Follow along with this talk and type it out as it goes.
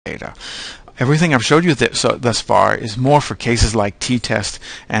data. Everything I've showed you thus far is more for cases like t-test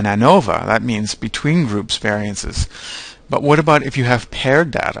and ANOVA. That means between groups variances. But what about if you have paired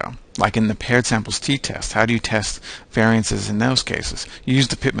data, like in the paired samples t-test? How do you test variances in those cases? You use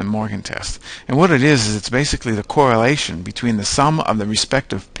the Pittman-Morgan test. And what it is it's basically the correlation between the sum of the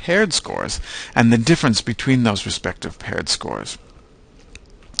respective paired scores and the difference between those respective paired scores.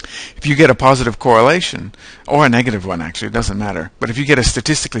 If you get a positive correlation, or a negative one actually, it doesn't matter, but if you get a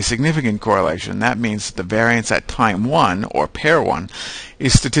statistically significant correlation, that means the variance at time 1, or pair 1,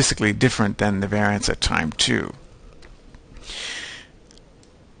 is statistically different than the variance at time 2.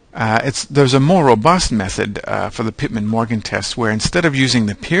 There's a more robust method for the Pittman-Morgan test where instead of using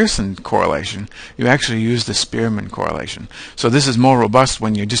the Pearson correlation, you actually use the Spearman correlation. So this is more robust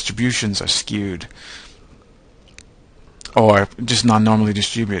when your distributions are skewed or just non-normally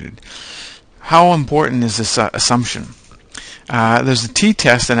distributed. How important is this assumption? There's the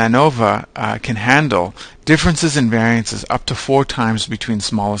t-test, and ANOVA can handle differences in variances up to 4 times between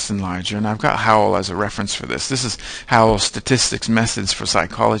smallest and larger. And I've got Howell as a reference for this. This is Howell's Statistics Methods for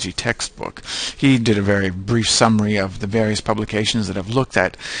Psychology textbook. He did a very brief summary of the various publications that have looked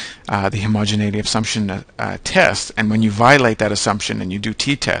at the homogeneity of assumption test. And when you violate that assumption and you do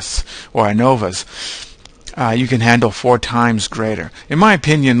t-tests or ANOVAs, you can handle 4 times greater. In my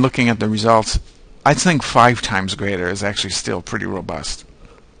opinion, looking at the results, I think 5 times greater is actually still pretty robust.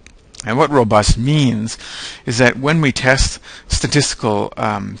 And what robust means is that when we test statistical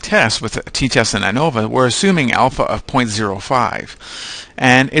tests with t-test and ANOVA, we're assuming alpha of 0.05.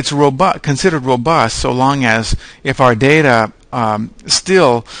 And it's considered robust so long as if our data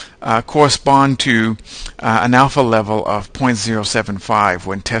still correspond to an alpha level of 0.075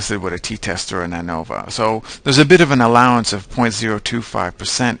 when tested with a t-test or an ANOVA. So there's a bit of an allowance of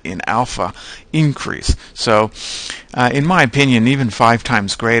 0.025% in alpha increase. So in my opinion, even 5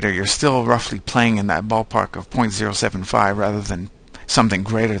 times greater, you're still roughly playing in that ballpark of 0.075 rather than something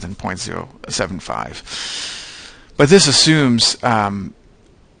greater than 0.075. But this assumes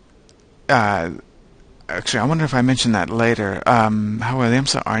actually, I wonder if I mentioned that later. How are they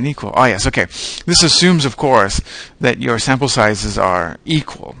are unequal? Oh yes, okay. This assumes, of course, that your sample sizes are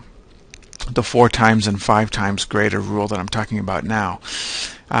equal. The 4 times and 5 times greater rule that I'm talking about now.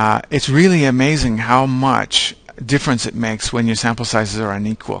 It's really amazing how much difference it makes when your sample sizes are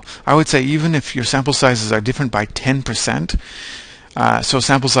unequal. I would say even if your sample sizes are different by 10%, so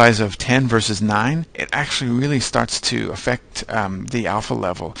sample size of 10 versus 9, it actually really starts to affect the alpha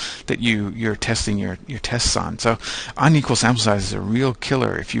level that you're testing your tests on. So unequal sample size is a real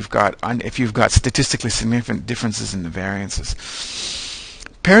killer if you've got statistically significant differences in the variances.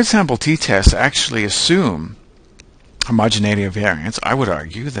 Paired sample t-tests actually assume homogeneity of variance. I would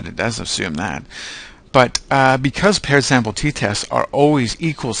argue that it does assume that. But because paired sample t-tests are always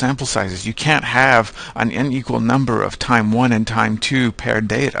equal sample sizes, you can't have an unequal number of time 1 and time 2 paired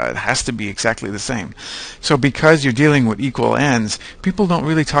data. It has to be exactly the same. So because you're dealing with equal n's, people don't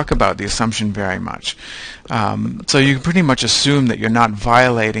really talk about the assumption very much. So you can pretty much assume that you're not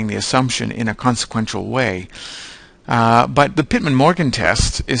violating the assumption in a consequential way. But the Pittman-Morgan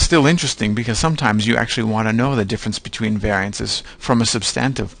test is still interesting because sometimes you actually want to know the difference between variances from a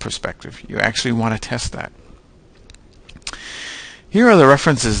substantive perspective. You actually want to test that. Here are the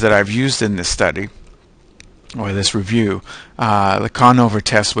references that I've used in this study, or this review. The Conover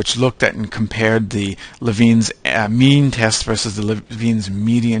test, which looked at and compared the Levine's mean test versus the Levine's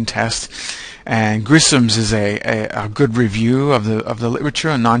median test. And Grissom's is a good review of the literature,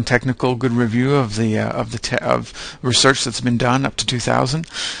 a non-technical good review of of research that's been done up to 2000.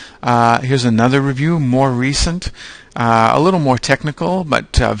 Here's another review, more recent, a little more technical,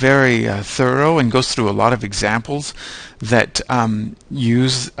 but very thorough, and goes through a lot of examples that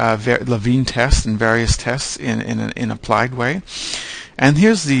use Levine tests and various tests in an applied way. And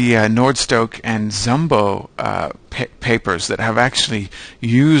here's the Nordstoke and Zumbo papers that have actually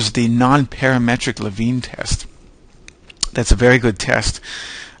used the nonparametric Levine test. That's a very good test.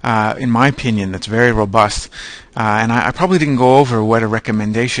 In my opinion, that's very robust. And I probably didn't go over what a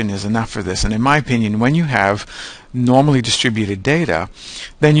recommendation is enough for this. And in my opinion, when you have normally distributed data,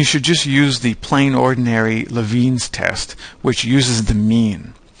 then you should just use the plain ordinary Levine's test, which uses the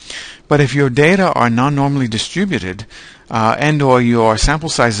mean. But if your data are non-normally distributed and or your sample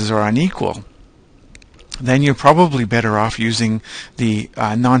sizes are unequal, then you're probably better off using the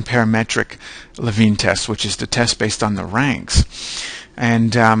nonparametric Levine test, which is the test based on the ranks.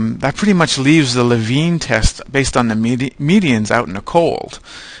 And that pretty much leaves the Levine test based on the medians out in the cold,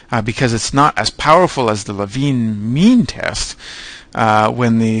 because it's not as powerful as the Levine mean test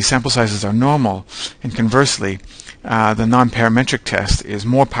when the sample sizes are normal. And conversely, the nonparametric test is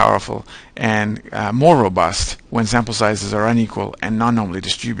more powerful and more robust when sample sizes are unequal and non-normally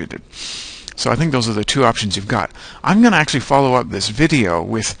distributed. So I think those are the two options you've got. I'm going to actually follow up this video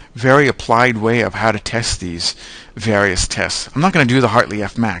with a very applied way of how to test these various tests. I'm not going to do the Hartley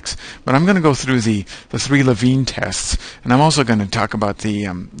F max, but I'm going to go through the three Levine tests, and I'm also going to talk about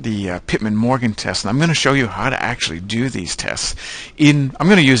the Pittman-Morgan test, and I'm going to show you how to actually do these tests. I'm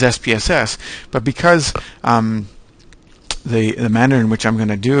going to use SPSS, but because the manner in which I'm going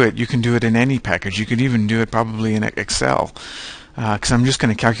to do it, you can do it in any package. You could even do it probably in Excel, because I'm just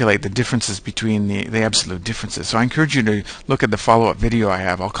going to calculate the differences between the absolute differences. So I encourage you to look at the follow-up video I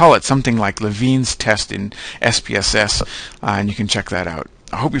have. I'll call it something like Levine's test in SPSS, and you can check that out.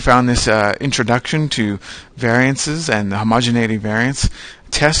 I hope you found this introduction to variances and the homogeneity of variance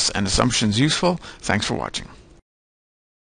tests and assumptions useful. Thanks for watching.